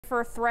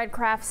Jennifer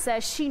Threadcraft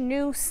says she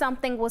knew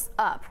something was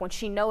up when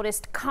she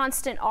noticed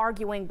constant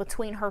arguing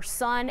between her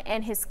son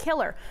and his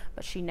killer,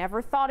 but she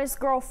never thought his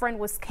girlfriend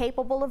was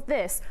capable of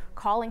this,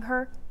 calling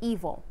her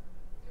evil.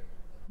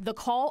 The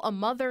call a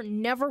mother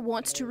never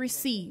wants to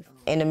receive.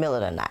 In the middle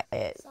of the night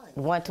at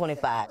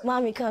 1:25,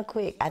 Mommy, come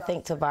quick. I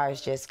think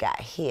Tavorris just got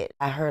hit.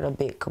 I heard a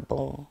big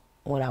kaboom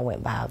when I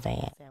went by a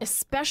van.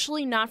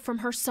 Especially not from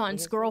her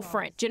son's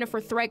girlfriend.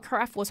 Jennifer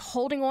Threadcraft was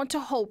holding on to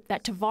hope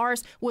that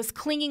Tavorris was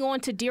clinging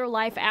on to dear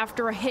life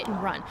after a hit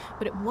and run.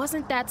 But it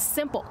wasn't that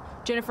simple.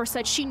 Jennifer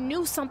said she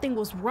knew something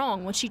was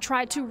wrong when she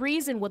tried to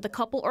reason with the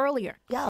couple earlier. Y'all